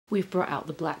We've brought out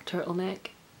the black turtleneck.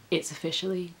 It's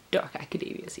officially Dark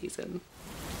Academia season.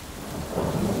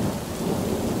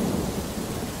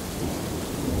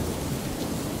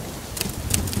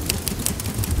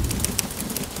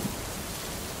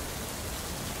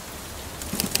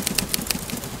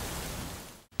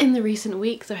 In the recent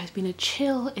weeks, there has been a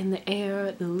chill in the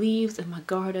air. The leaves in my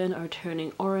garden are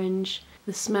turning orange.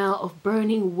 The smell of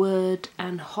burning wood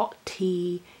and hot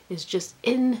tea is just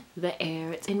in the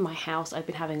air. It's in my house. I've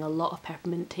been having a lot of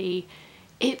peppermint tea.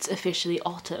 It's officially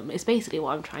autumn. It's basically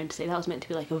what I'm trying to say. That was meant to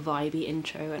be like a vibey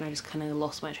intro and I just kind of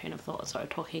lost my train of thought and started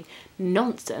talking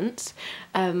nonsense.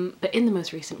 But in the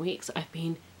most recent weeks, I've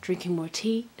been drinking more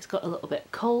tea. It's got a little bit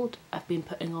cold. I've been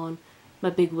putting on my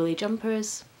big woolly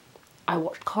jumpers. I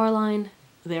watched Coraline,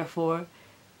 therefore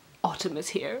autumn is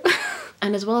here.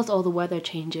 And as well as all the weather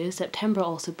changes, September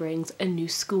also brings a new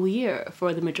school year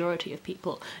for the majority of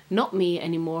people. Not me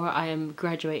anymore. I am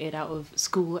graduated out of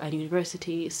school and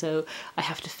university, so I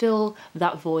have to fill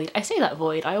that void. I say that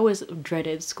void, I always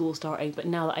dreaded school starting, but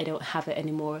now that I don't have it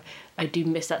anymore, I do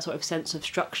miss that sort of sense of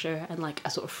structure and like a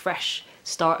sort of fresh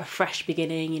start, a fresh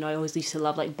beginning. You know, I always used to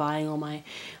love like buying all my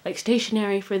like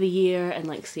stationery for the year and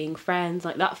like seeing friends.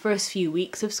 Like that first few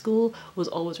weeks of school was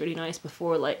always really nice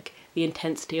before like the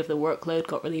intensity of the workload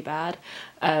got really bad.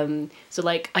 So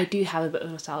like I do have a bit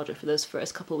of nostalgia for those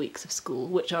first couple of weeks of school,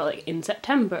 which are like in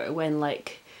September when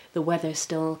like the weather's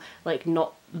still like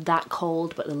not that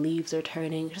cold but the leaves are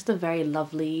turning. Just a very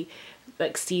lovely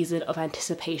like season of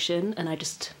anticipation, and I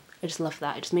just love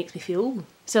that. It just makes me feel ooh.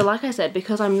 So like I said,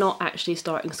 because I'm not actually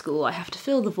starting school, I have to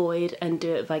fill the void and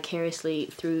do it vicariously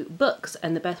through books,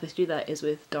 and the best way to do that is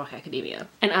with Dark Academia.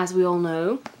 And as we all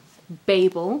know,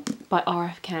 Babel by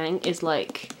R.F. Kang is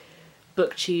like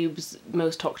BookTube's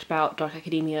most talked about Dark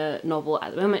Academia novel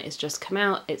at the moment. It's just come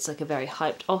out. It's like a very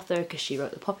hyped author because she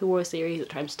wrote the Poppy War series,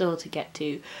 which I'm still to get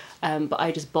to, but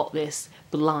I just bought this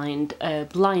blind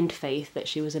faith that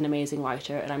she was an amazing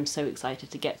writer, and I'm so excited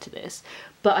to get to this.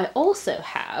 But I also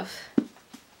have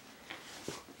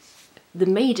The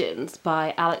Maidens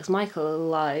by Alex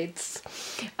Michaelides,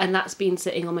 and that's been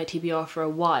sitting on my TBR for a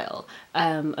while,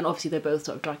 and obviously they're both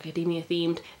sort of Dark Academia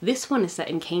themed. This one is set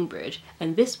in Cambridge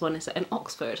and this one is set in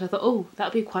Oxford. So I thought, oh,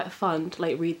 that'd be quite fun to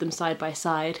like read them side by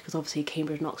side, because obviously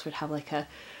Cambridge and Oxford have like a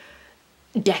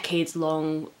decades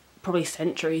long, probably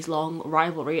centuries long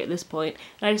rivalry at this point,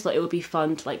 and I just thought it would be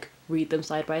fun to like read them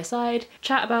side by side,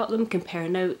 chat about them, compare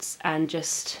notes, and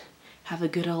just have a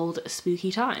good old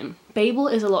spooky time. Babel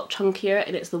is a lot chunkier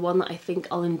and it's the one that I think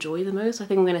I'll enjoy the most. I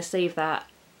think I'm going to save that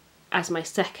as my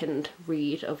second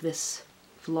read of this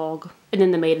vlog. And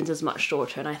then The Maidens is much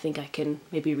shorter and I think I can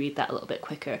maybe read that a little bit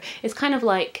quicker. It's kind of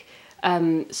like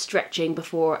stretching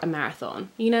before a marathon,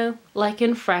 you know? Like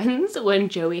in Friends when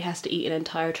Joey has to eat an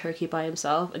entire turkey by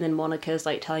himself and then Monica's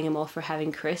like telling him off for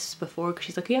having crisps before because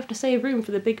she's like, you have to save room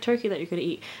for the big turkey that you're gonna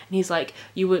eat. And he's like,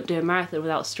 you wouldn't do a marathon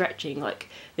without stretching. Like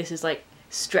this is like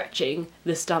stretching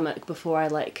the stomach before I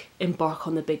like embark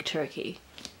on the big turkey.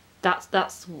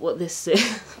 That's what this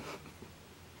is.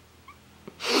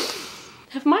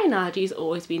 Have my analogies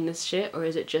always been this shit, or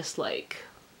is it just like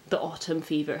the autumn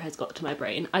fever has got to my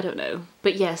brain? I don't know.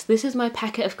 But yes, this is my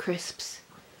packet of crisps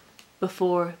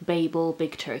before Babel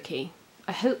Big Turkey.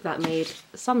 I hope that made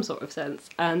some sort of sense,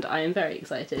 and I am very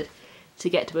excited to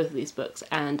get to both of these books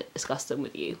and discuss them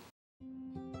with you.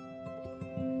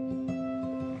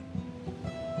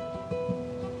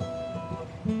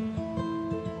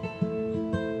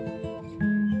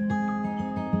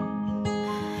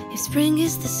 If spring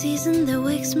is the season that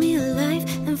wakes me alive,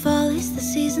 then fall is the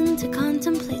season to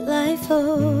contemplate life.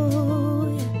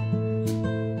 Oh, yeah.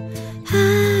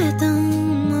 I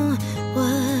don't know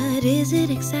what is it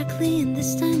exactly in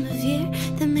this time of year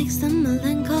that makes the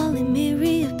melancholy me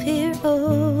reappear.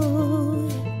 Oh,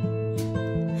 yeah.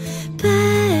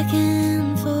 Back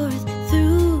and forth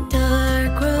through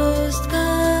dark roast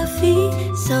coffee,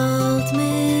 salt,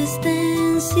 mist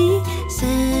and sea,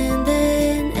 sand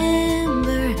and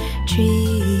amber trees.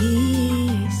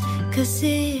 'Cause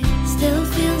it still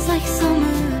feels like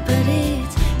summer, but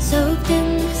it's soaked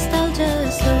in nostalgia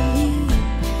slowly.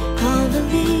 All the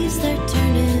leaves they're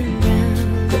turning brown.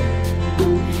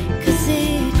 'Cause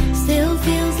it still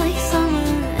feels like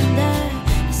summer, and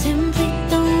I simply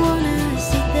don't wanna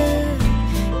see the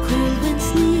cool wind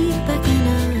sneak back in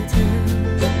our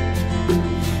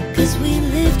town. 'Cause we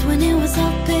lived when it was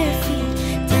all bare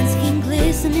feet, tan skin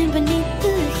glistening beneath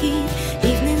the heat,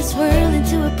 evening swirl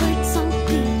into a bird song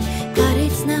beat. God,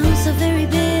 it's now so very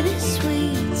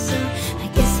bittersweet, so I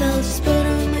guess I'll just put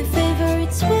on my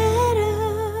favorite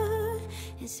sweater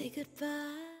and say goodbye.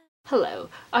 Hello,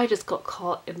 I just got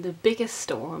caught in the biggest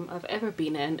storm I've ever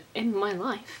been in my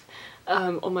life.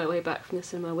 On my way back from the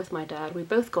cinema with my dad. We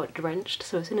both got drenched,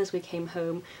 so as soon as we came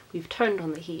home, we've turned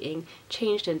on the heating,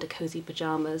 changed into cozy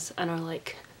pajamas, and are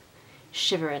like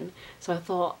shivering. So I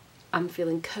thought, I'm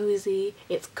feeling cozy,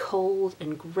 it's cold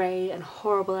and grey and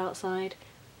horrible outside.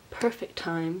 Perfect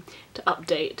time to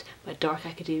update my Dark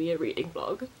Academia reading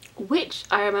vlog. Which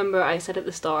I remember I said at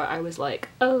the start, I was like,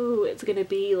 oh, it's gonna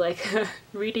be like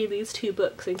reading these two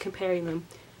books and comparing them.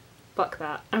 Fuck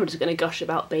that. I'm just gonna gush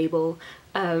about Babel.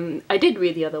 I did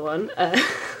read the other one,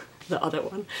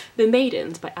 The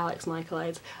Maidens by Alex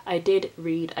Michaelides. I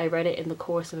read it in the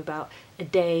course of about a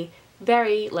day.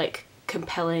 Very, like,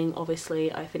 compelling,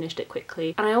 obviously. I finished it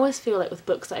quickly. And I always feel like with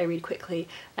books that I read quickly,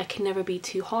 I can never be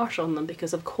too harsh on them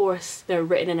because, of course, they're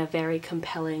written in a very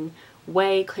compelling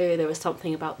way. Clearly there was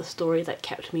something about the story that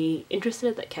kept me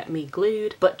interested, that kept me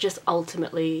glued, but just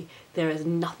ultimately there is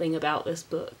nothing about this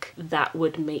book that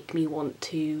would make me want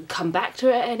to come back to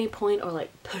it at any point or like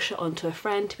push it onto a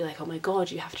friend to be like, oh my god,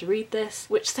 you have to read this,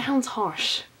 which sounds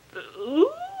harsh.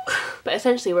 But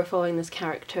essentially we're following this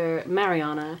character,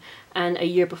 Mariana, and a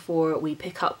year before we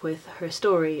pick up with her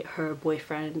story, her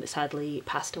boyfriend sadly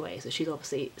passed away, so she's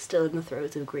obviously still in the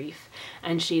throes of grief,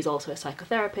 and she's also a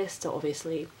psychotherapist, so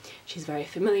obviously she's very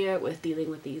familiar with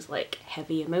dealing with these like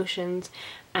heavy emotions.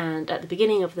 And at the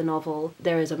beginning of the novel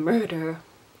there is a murder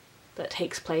that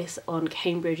takes place on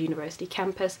Cambridge University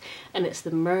campus, and it's the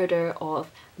murder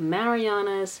of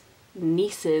Mariana's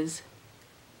niece's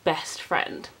best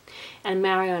friend. And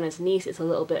Mariana's niece is a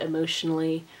little bit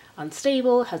emotionally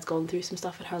unstable, has gone through some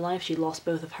stuff in her life. She lost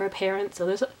both of her parents, so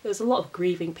there's a lot of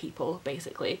grieving people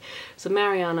basically. So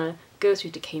Mariana goes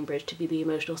through to Cambridge to be the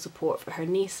emotional support for her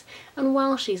niece, and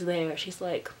while she's there she's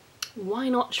like, why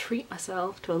not treat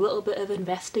myself to a little bit of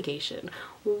investigation?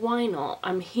 Why not?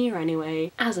 I'm here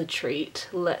anyway. As a treat,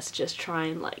 let's just try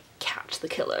and like catch the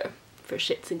killer for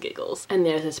shits and giggles. And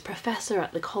there's this professor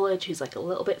at the college who's like a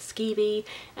little bit skeevy,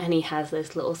 and he has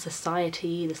this little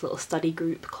society, this little study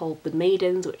group called the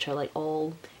Maidens, which are like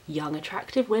all young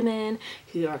attractive women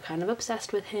who are kind of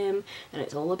obsessed with him, and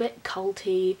it's all a bit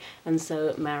culty. And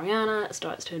so Mariana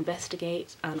starts to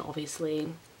investigate, and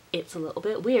obviously it's a little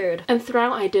bit weird. And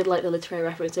throughout I did like the literary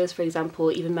references. For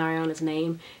example, even Mariana's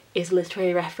name is a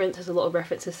literary reference. There's a lot of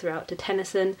references throughout to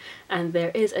Tennyson, and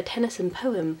there is a Tennyson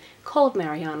poem called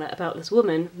Mariana about this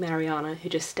woman, Mariana, who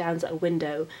just stands at a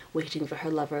window waiting for her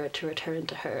lover to return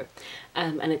to her.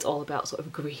 And it's all about sort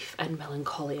of grief and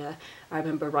melancholia. I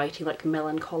remember writing like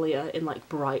melancholia in like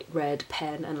bright red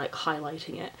pen and like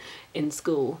highlighting it in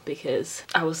school because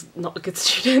I was not a good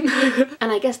student. And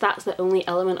I guess that's the only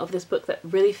element of this book that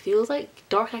really feels like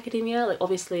Dark Academia. Like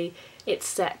obviously it's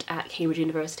set at Cambridge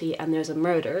University and there's a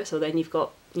murder, so then you've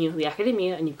got, you know, the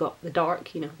academia and you've got the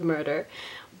dark, you know, the murder.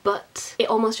 But it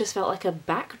almost just felt like a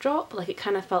backdrop, like it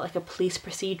kind of felt like a police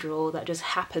procedural that just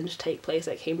happened to take place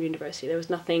at Cambridge University. There was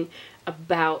nothing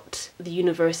about the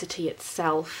university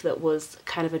itself that was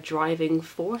kind of a driving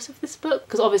force of this book,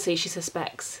 because obviously she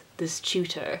suspects this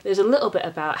tutor. There's a little bit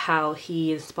about how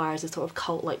he inspires a sort of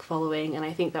cult-like following, and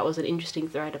I think that was an interesting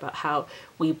thread about how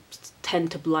we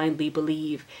tend to blindly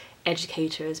believe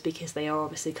educators because they are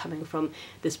obviously coming from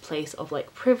this place of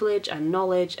like privilege and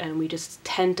knowledge, and we just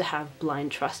tend to have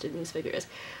blind trust in these figures.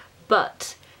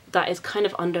 But that is kind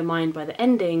of undermined by the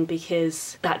ending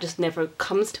because that just never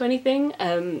comes to anything.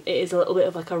 It is a little bit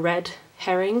of like a red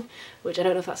herring, which I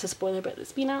don't know if that's a spoiler, but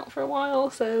it's been out for a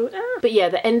while, so But yeah,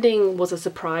 the ending was a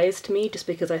surprise to me just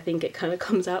because I think it kind of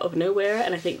comes out of nowhere,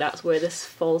 and I think that's where this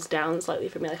falls down slightly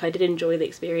for me. Like I did enjoy the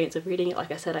experience of reading it. Like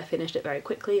I said, I finished it very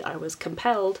quickly. I was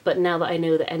compelled, but now that I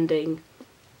know the ending,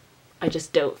 I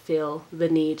just don't feel the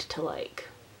need to like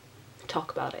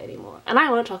talk about it anymore. And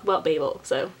I want to talk about Babel,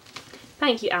 so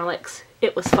thank you, Alex.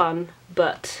 It was fun,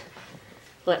 but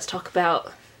let's talk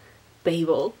about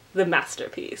Babel, the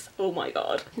masterpiece. Oh my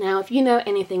god. Now, if you know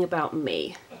anything about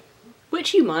me,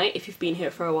 which you might if you've been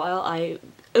here for a while, I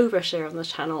overshare on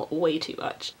this channel way too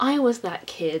much. I was that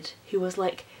kid who was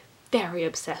like very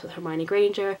obsessed with Hermione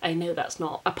Granger. I know that's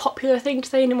not a popular thing to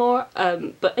say anymore,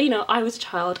 but you know, I was a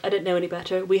child, I didn't know any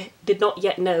better. We did not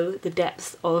yet know the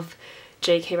depths of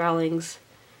J.K. Rowling's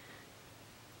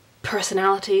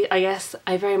personality, I guess.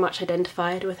 I very much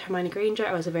identified with Hermione Granger.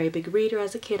 I was a very big reader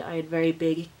as a kid. I had very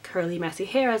big curly messy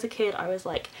hair as a kid. I was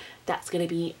like, that's gonna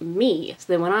be me.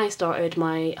 So then when I started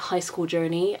my high school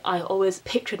journey, I always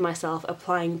pictured myself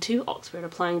applying to Oxford,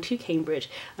 applying to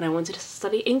Cambridge, and I wanted to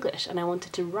study English and I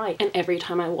wanted to write. And every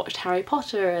time I watched Harry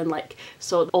Potter and like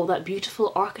saw all that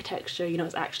beautiful architecture, you know,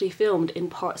 it's actually filmed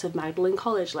in parts of Magdalen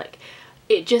College, like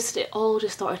it all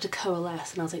just started to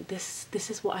coalesce, and I was like, this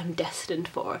is what I'm destined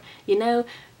for, you know?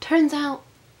 Turns out,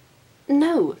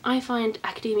 no. I find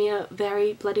academia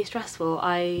very bloody stressful.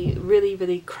 I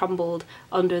really crumbled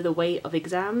under the weight of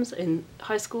exams in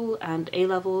high school and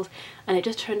A-levels, and it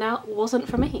just turned out wasn't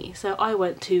for me. So I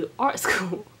went to art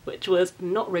school, which was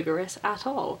not rigorous at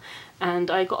all,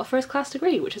 and I got a first-class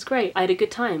degree, which is great. I had a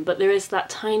good time, but there is that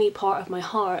tiny part of my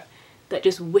heart that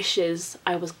just wishes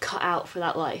I was cut out for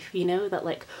that life, you know? That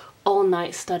like all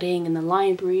night studying in the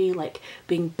library, like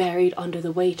being buried under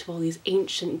the weight of all these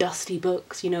ancient dusty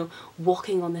books, you know,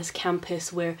 walking on this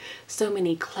campus where so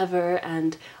many clever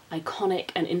and iconic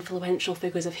and influential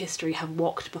figures of history have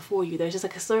walked before you. There's just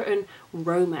like a certain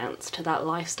romance to that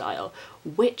lifestyle,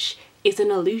 which is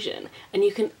an illusion, and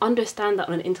you can understand that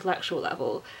on an intellectual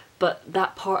level, but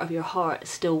that part of your heart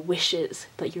still wishes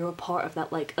that you're a part of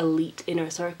that like elite inner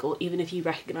circle, even if you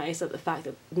recognise that the fact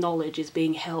that knowledge is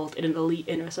being held in an elite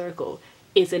inner circle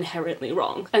is inherently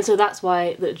wrong. And so that's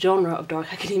why the genre of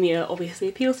dark academia obviously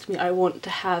appeals to me. I want to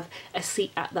have a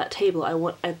seat at that table. I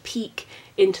want a peek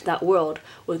into that world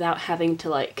without having to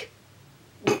like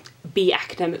be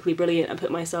academically brilliant and put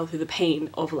myself through the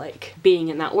pain of like being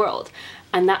in that world.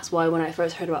 And that's why when I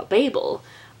first heard about Babel,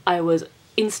 I was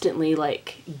instantly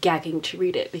like gagging to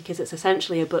read it, because it's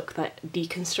essentially a book that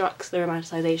deconstructs the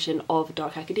romanticization of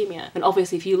dark academia. And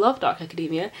obviously if you love dark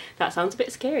academia, that sounds a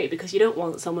bit scary because you don't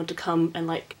want someone to come and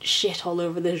like shit all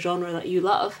over the genre that you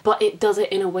love, but it does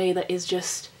it in a way that is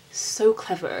just so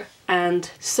clever and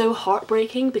so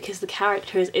heartbreaking, because the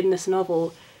characters in this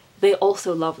novel, they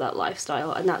also love that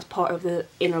lifestyle, and that's part of the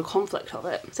inner conflict of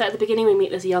it. So at the beginning we meet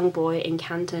this young boy in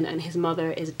Canton, and his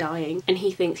mother is dying, and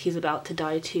he thinks he's about to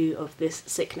die too of this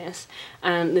sickness,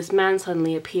 and this man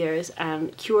suddenly appears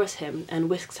and cures him and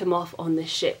whisks him off on this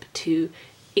ship to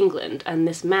England. And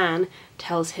this man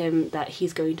tells him that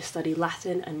he's going to study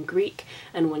Latin and Greek,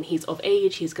 and when he's of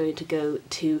age he's going to go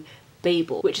to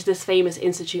BABEL, which is this famous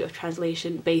institute of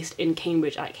translation based in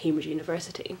Cambridge at Cambridge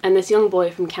University. And this young boy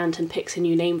from Canton picks a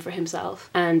new name for himself,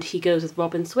 and he goes with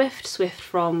Robin Swift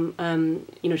from,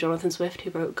 you know, Jonathan Swift, who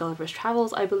wrote Gulliver's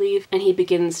Travels, I believe, and he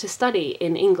begins to study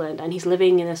in England, and he's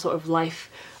living in a sort of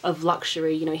life of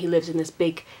luxury. You know, he lives in this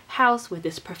big house with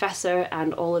this professor,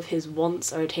 and all of his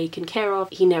wants are taken care of.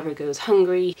 He never goes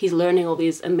hungry. He's learning all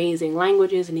these amazing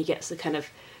languages, and he gets to kind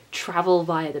of travel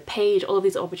via the page, all of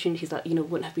these opportunities that, you know,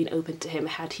 wouldn't have been open to him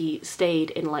had he stayed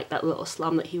in like that little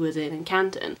slum that he was in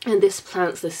Canton. And this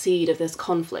plants the seed of this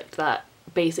conflict that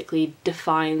basically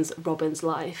defines Robin's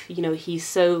life. You know, he's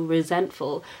so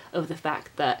resentful of the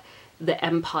fact that the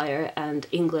Empire and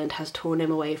England has torn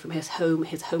him away from his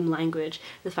home language,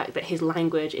 the fact that his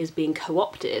language is being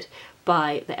co-opted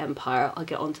by the Empire. I'll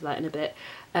get onto that in a bit.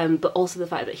 But also the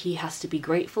fact that he has to be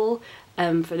grateful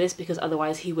for this, because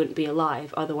otherwise he wouldn't be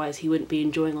alive, otherwise he wouldn't be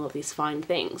enjoying all of these fine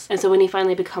things. And so when he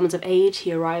finally becomes of age,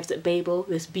 he arrives at Babel,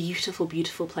 this beautiful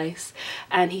place,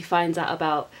 and he finds out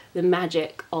about the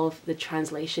magic of the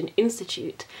Translation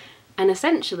Institute. And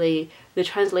essentially the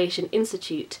Translation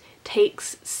Institute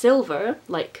takes silver,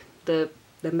 like the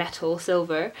metal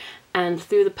silver, and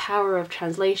through the power of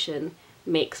translation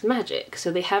makes magic.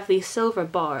 So they have these silver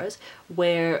bars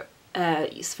where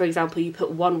for example, you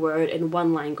put one word in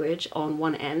one language on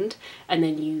one end, and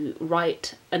then you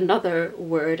write another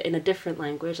word in a different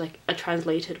language, like a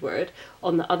translated word,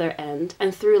 on the other end,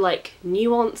 and through like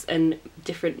nuance and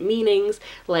different meanings,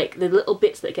 like the little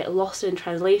bits that get lost in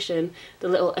translation, the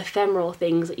little ephemeral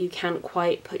things that you can't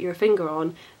quite put your finger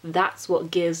on, that's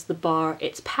what gives the bar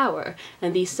its power.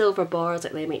 And these silver bars,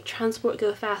 like, they make transport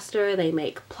go faster, they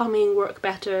make plumbing work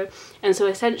better, and so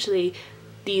essentially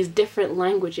these different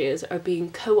languages are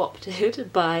being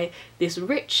co-opted by this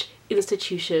rich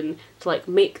institution to like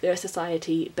make their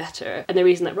society better. And the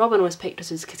reason that Robin was picked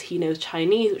was because he knows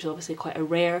Chinese, which is obviously quite a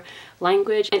rare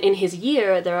language. And in his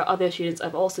year, there are other students that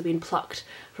have also been plucked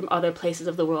from other places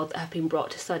of the world that have been brought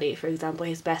to study. For example,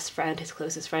 his best friend, his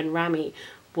closest friend Rami,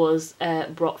 was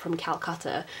brought from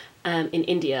Calcutta in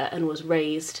India and was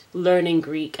raised learning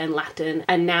Greek and Latin,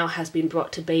 and now has been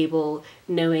brought to Babel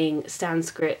knowing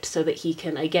Sanskrit so that he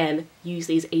can again use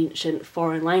these ancient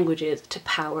foreign languages to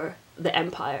power the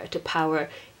empire, to power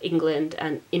England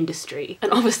and industry.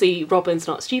 And obviously Robin's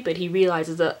not stupid, he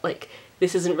realises that like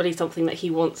this isn't really something that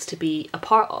he wants to be a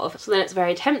part of. So then it's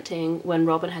very tempting when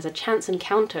Robin has a chance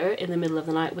encounter in the middle of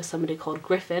the night with somebody called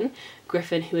Griffin,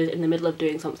 who is in the middle of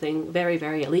doing something very,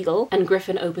 very illegal, and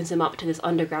Griffin opens him up to this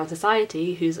underground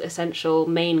society whose essential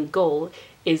main goal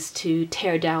is to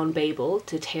tear down Babel,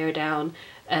 to tear down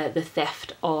the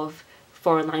theft of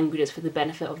foreign languages for the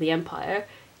benefit of the empire.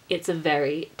 It's a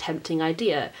very tempting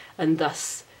idea, and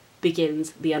thus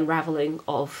begins the unraveling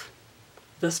of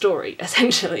the story,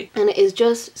 essentially. And it is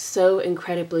just so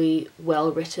incredibly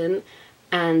well written,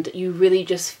 and you really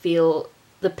just feel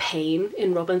the pain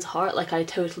in Robin's heart. Like, I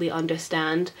totally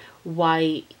understand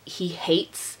why he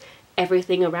hates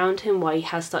everything around him, why he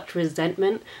has such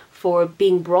resentment for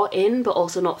being brought in but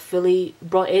also not fully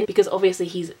brought in, because obviously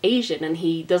he's Asian and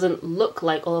he doesn't look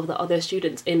like all of the other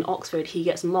students in Oxford. He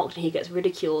gets mocked and he gets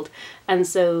ridiculed, and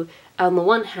so on the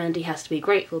one hand he has to be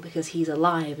grateful because he's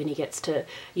alive and he gets to,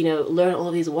 you know, learn all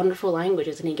of these wonderful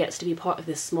languages, and he gets to be part of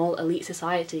this small elite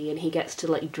society, and he gets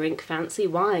to like drink fancy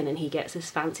wine, and he gets this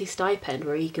fancy stipend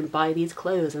where he can buy these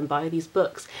clothes and buy these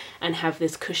books and have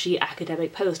this cushy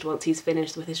academic post once he's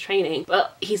finished with his training.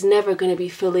 But he's never going to be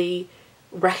fully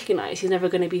recognized, he's never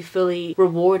going to be fully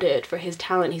rewarded for his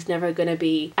talent, he's never going to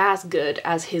be as good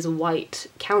as his white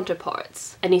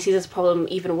counterparts. And he sees this problem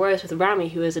even worse with Rami,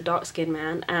 who is a dark-skinned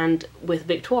man, and with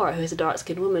Victoire, who is a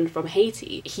dark-skinned woman from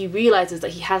Haiti. He realizes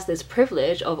that he has this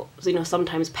privilege of, you know,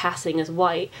 sometimes passing as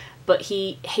white, but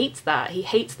he hates that. He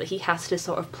hates that he has to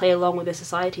sort of play along with a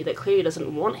society that clearly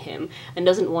doesn't want him and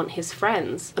doesn't want his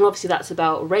friends. And obviously that's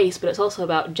about race, but it's also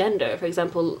about gender. For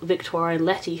example, Victoire and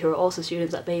Letty, who are also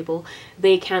students at BABEL,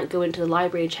 they can't go into the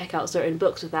library and check out certain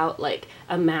books without like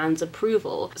a man's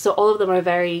approval. So all of them are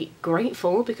very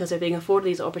grateful because they're being afforded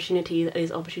these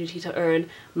opportunities to earn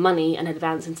money and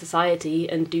advance in society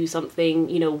and do something,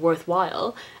 you know,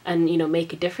 worthwhile and, you know,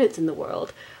 make a difference in the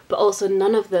world. But also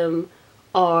none of them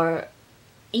are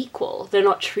equal. They're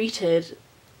not treated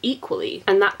equally,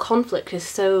 and that conflict is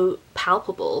so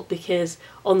palpable because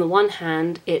on the one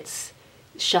hand it's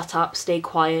shut up, stay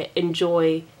quiet,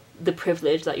 enjoy the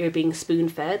privilege that you're being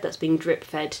spoon-fed, that's being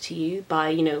drip-fed to you by,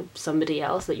 you know, somebody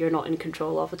else that you're not in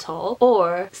control of at all,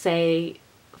 or say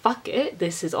fuck it,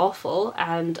 this is awful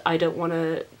and I don't want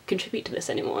to contribute to this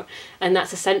anymore. And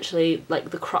that's essentially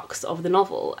like the crux of the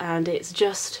novel, and it's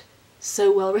just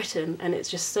so well written and it's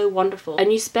just so wonderful.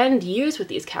 And you spend years with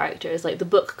these characters. Like, the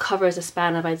book covers a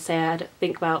span of, I'd say, I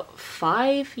think about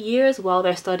 5 years while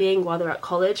they're studying, while they're at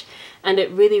college, and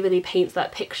it really paints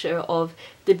that picture of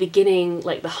the beginning,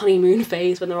 like the honeymoon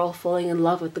phase, when they're all falling in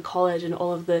love with the college and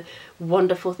all of the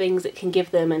wonderful things it can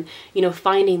give them, and, you know,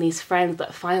 finding these friends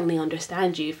that finally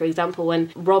understand you. For example,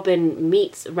 when Robin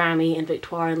meets Rami and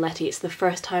Victoire and Letty, it's the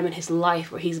first time in his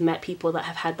life where he's met people that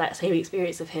have had that same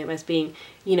experience of him as being,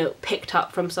 you know, picked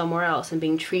up from somewhere else and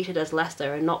being treated as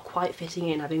lesser and not quite fitting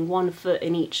in, having one foot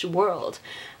in each world.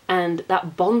 And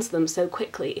that bonds them so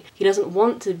quickly. He doesn't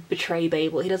want to betray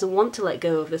BABEL, he doesn't want to let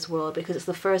go of this world because it's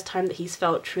the first time that he's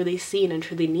felt truly seen and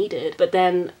truly needed. But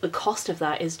then the cost of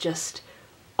that is just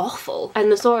awful.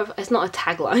 And the sort of, it's not a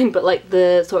tagline, but like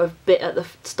the sort of bit at the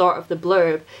start of the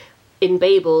blurb in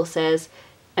BABEL says,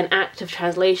 an act of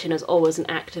translation is always an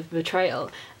act of betrayal.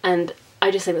 And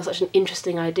I just think that's such an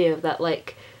interesting idea of that,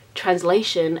 like,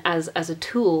 translation as a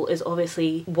tool is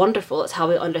obviously wonderful. It's how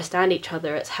we understand each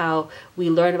other, it's how we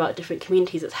learn about different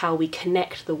communities, it's how we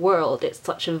connect the world. It's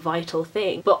such a vital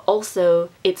thing, but also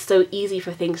it's so easy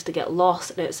for things to get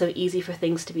lost and it's so easy for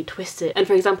things to be twisted. And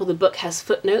for example, the book has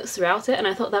footnotes throughout it, and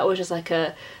I thought that was just like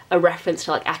a reference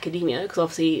to like academia, because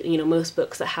obviously, you know, most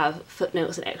books that have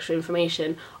footnotes and extra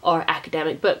information are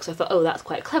academic books. So I thought, oh, that's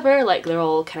quite clever, like they're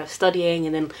all kind of studying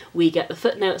and then we get the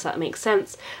footnotes, that makes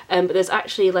sense. But there's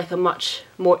actually like a much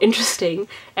more interesting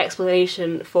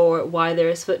explanation for why there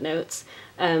is footnotes,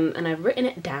 and I've written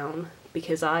it down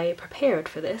because I prepared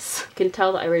for this. You can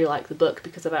tell that I really like the book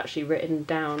because I've actually written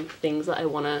down things that I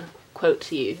want to quote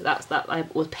to you. That I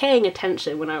was paying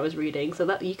attention when I was reading, so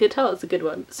that you could tell it's a good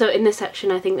one. So in this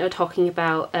section I think they're talking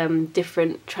about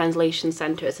different translation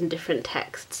centres and different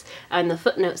texts, and the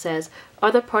footnote says,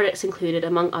 other projects included,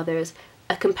 among others,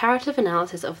 a comparative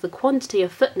analysis of the quantity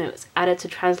of footnotes added to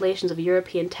translations of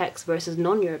European texts versus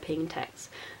non-European texts.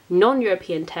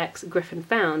 Non-European texts, Griffin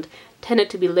found, tended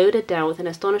to be loaded down with an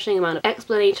astonishing amount of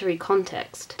explanatory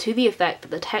context, to the effect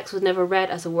that the text was never read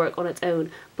as a work on its own,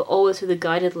 but always through the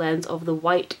guided lens of the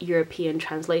white European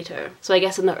translator. So I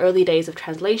guess in the early days of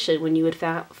translation, when you would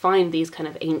find these kind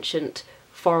of ancient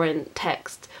foreign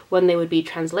texts, when they would be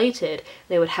translated,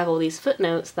 they would have all these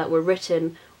footnotes that were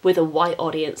written with a white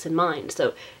audience in mind.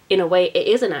 So in a way it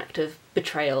is an act of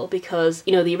betrayal because,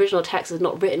 you know, the original text is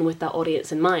not written with that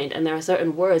audience in mind, and there are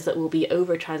certain words that will be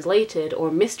over translated or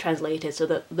mistranslated so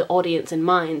that the audience in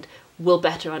mind will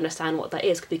better understand what that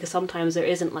is, because sometimes there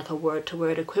isn't like a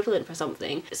word-to-word equivalent for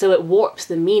something. So it warps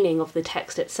the meaning of the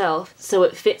text itself so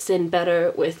it fits in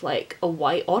better with like a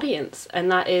white audience,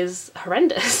 and that is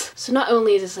horrendous. So not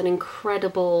only is this an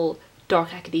incredible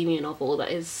dark academia novel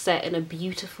that is set in a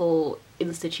beautiful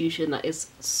institution that is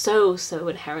so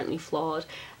inherently flawed,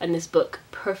 and this book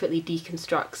perfectly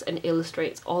deconstructs and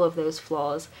illustrates all of those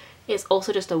flaws. It's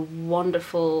also just a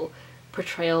wonderful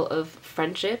portrayal of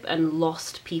friendship and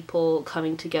lost people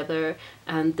coming together,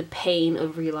 and the pain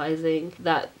of realizing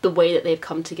that the way that they've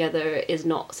come together is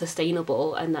not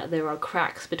sustainable, and that there are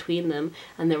cracks between them,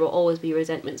 and there will always be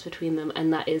resentments between them,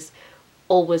 and that is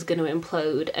always going to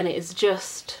implode. And it's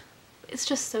just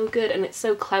so good, and it's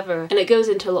so clever, and it goes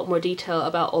into a lot more detail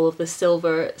about all of the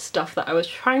silver stuff that I was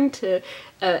trying to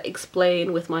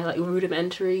explain with my like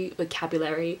rudimentary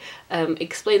vocabulary.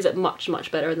 Explains it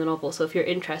much better in the novel. So if you're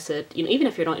interested, you know, even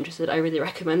if you're not interested, I really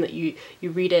recommend that you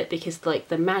read it, because like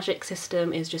the magic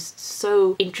system is just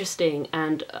so interesting,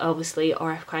 and obviously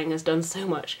R.F. Kuang has done so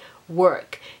much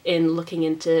work in looking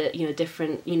into, you know,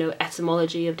 different, you know,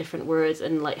 etymology of different words,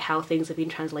 and like how things have been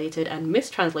translated and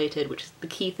mistranslated, which is the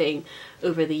key thing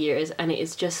over the years. And it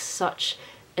is just such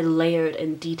a layered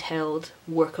and detailed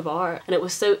work of art, and it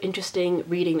was so interesting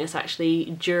reading this actually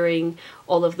during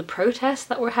all of the protests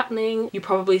that were happening. You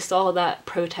probably saw that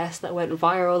protest that went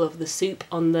viral of the soup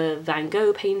on the Van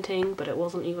Gogh painting, but it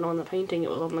wasn't even on the painting, it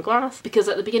was on the glass, because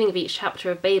at the beginning of each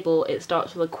chapter of Babel it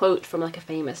starts with a quote from like a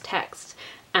famous text.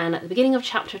 And at the beginning of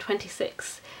chapter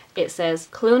 26 it says,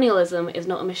 "Colonialism is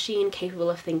not a machine capable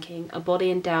of thinking, a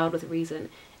body endowed with reason.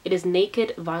 It is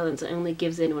naked violence and only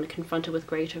gives in when confronted with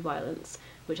greater violence,"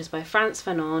 which is by Frantz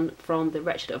Fanon from The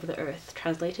Wretched of the Earth,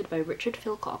 translated by Richard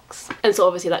Philcox. And so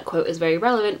obviously that quote is very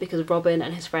relevant, because Robin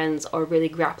and his friends are really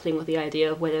grappling with the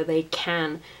idea of whether they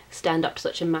can stand up to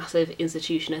such a massive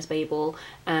institution as Babel,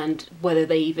 and whether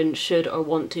they even should or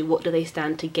want to. What do they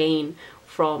stand to gain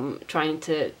from trying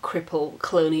to cripple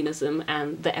colonialism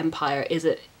and the empire? Is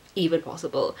it even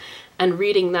possible? And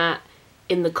reading that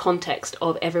in the context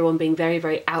of everyone being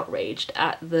very outraged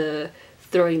at the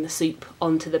throwing the soup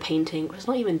onto the painting, which was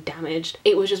not even damaged,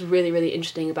 it was just really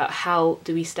interesting about how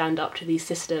do we stand up to these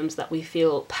systems that we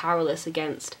feel powerless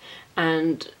against,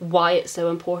 and why it's so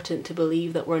important to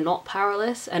believe that we're not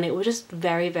powerless. And it was just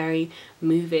very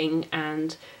moving,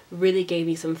 and really gave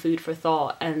me some food for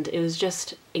thought, and it was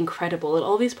just incredible. And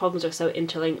all these problems are so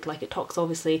interlinked. Like, it talks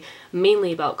obviously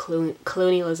mainly about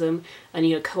colonialism and,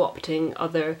 you know, co-opting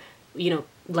other, you know,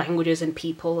 languages and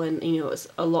people, and, you know,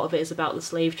 a lot of it is about the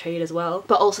slave trade as well.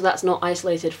 But also that's not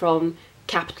isolated from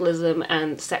capitalism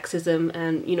and sexism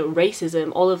and, you know,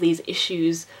 racism. All of these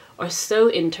issues are so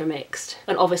intermixed,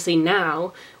 and obviously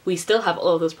now we still have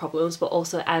all of those problems, but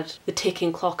also add the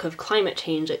ticking clock of climate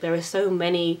change. Like, there are so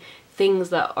many things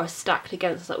that are stacked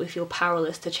against us that we feel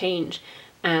powerless to change,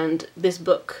 and this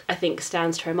book, I think,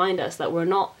 stands to remind us that we're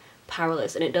not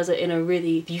powerless, and it does it in a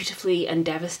really beautifully and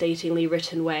devastatingly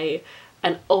written way.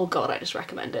 And oh god, I just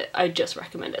recommend it. I just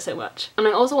recommend it so much. And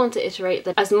I also want to iterate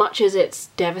that as much as it's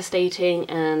devastating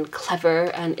and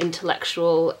clever and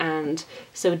intellectual and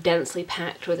so densely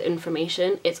packed with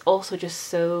information, it's also just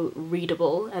so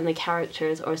readable, and the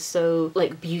characters are so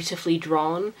like beautifully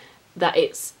drawn that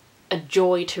it's a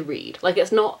joy to read. Like,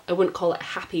 it's not, I wouldn't call it a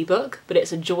happy book, but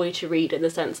it's a joy to read in the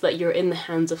sense that you're in the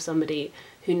hands of somebody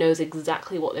who knows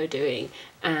exactly what they're doing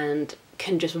and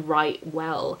can just write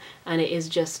well. And it is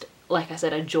just, like I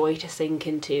said, a joy to sink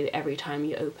into every time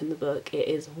you open the book. It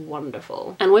is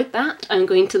wonderful. And with that, I'm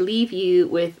going to leave you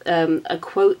with a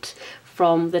quote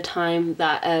from the time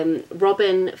that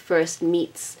Robin first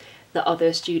meets the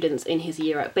other students in his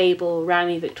year at Babel,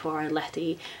 Rami, Victoire and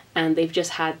Letty, and they've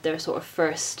just had their sort of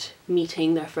first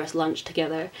meeting, their first lunch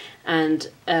together, and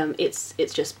it's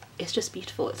just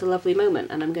beautiful. It's a lovely moment,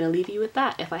 and I'm going to leave you with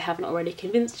that. If I haven't already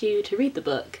convinced you to read the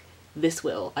book, this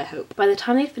will, I hope. By the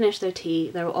time they'd finished their tea,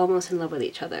 they were almost in love with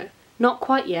each other. Not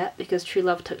quite yet, because true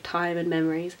love took time and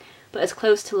memories, but as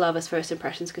close to love as first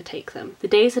impressions could take them. The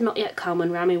days had not yet come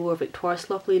when Rami wore Victoria's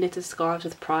sloppily knitted scarves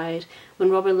with pride,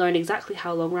 when Robin learned exactly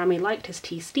how long Rami liked his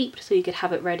tea steeped so he could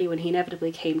have it ready when he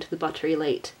inevitably came to the buttery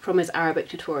late from his Arabic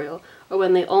tutorial, or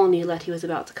when they all knew Letty was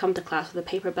about to come to class with a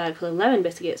paper bag full of lemon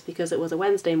biscuits because it was a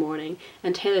Wednesday morning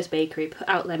and Taylor's Bakery put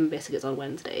out lemon biscuits on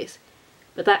Wednesdays.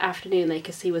 But that afternoon they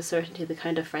could see with certainty the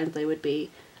kind of friends they would be,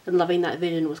 and loving that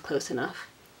vision was close enough.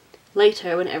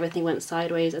 Later, when everything went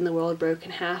sideways and the world broke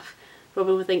in half,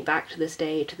 Robin would think back to this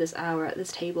day, to this hour at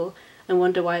this table, and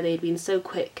wonder why they had been so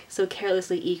quick, so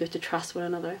carelessly eager to trust one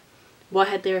another. Why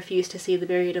had they refused to see the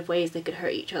myriad of ways they could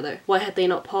hurt each other? Why had they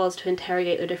not paused to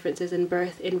interrogate their differences in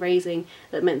birth, in raising,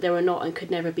 that meant they were not and could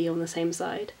never be on the same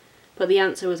side? But the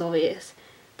answer was obvious,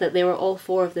 that they were all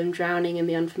four of them drowning in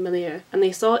the unfamiliar, and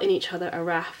they saw in each other a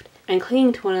raft, and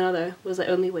clinging to one another was the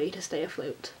only way to stay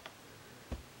afloat.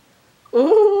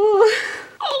 Ooh!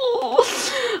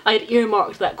 Oh! I'd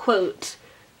earmarked that quote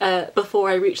before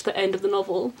I reached the end of the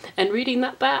novel, and reading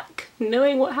that back,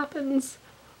 knowing what happens,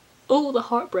 oh, the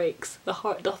heart breaks, the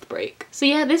heart doth break. So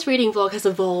yeah, this reading vlog has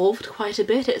evolved quite a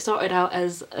bit. It started out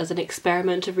as an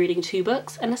experiment of reading 2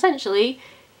 books, and essentially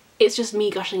it's just me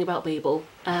gushing about Babel.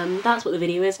 That's what the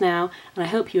video is now, and I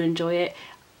hope you enjoy it.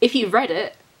 If you've read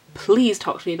it, please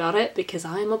talk to me about it, because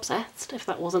I'm obsessed, if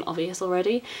that wasn't obvious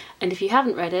already. And if you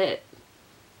haven't read it,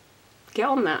 get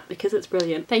on that, because it's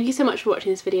brilliant. Thank you so much for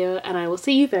watching this video, and I will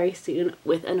see you very soon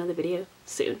with another video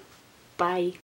soon. Bye.